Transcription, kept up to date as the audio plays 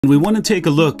We want to take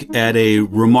a look at a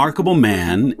remarkable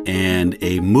man and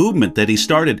a movement that he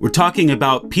started. We're talking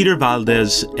about Peter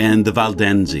Valdes and the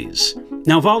Waldenses.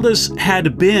 Now, Valdes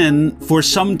had been for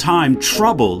some time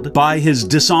troubled by his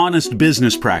dishonest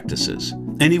business practices,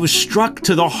 and he was struck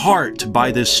to the heart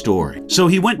by this story. So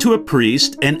he went to a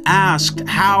priest and asked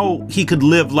how he could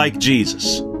live like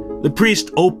Jesus. The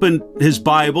priest opened his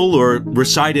Bible or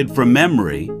recited from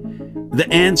memory the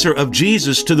answer of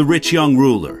Jesus to the rich young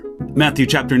ruler. Matthew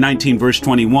chapter 19, verse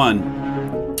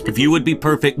 21, if you would be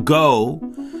perfect, go,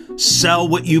 sell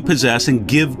what you possess and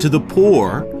give to the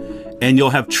poor, and you'll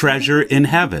have treasure in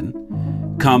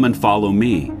heaven. Come and follow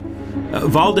me.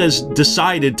 Valdes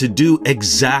decided to do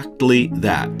exactly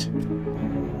that.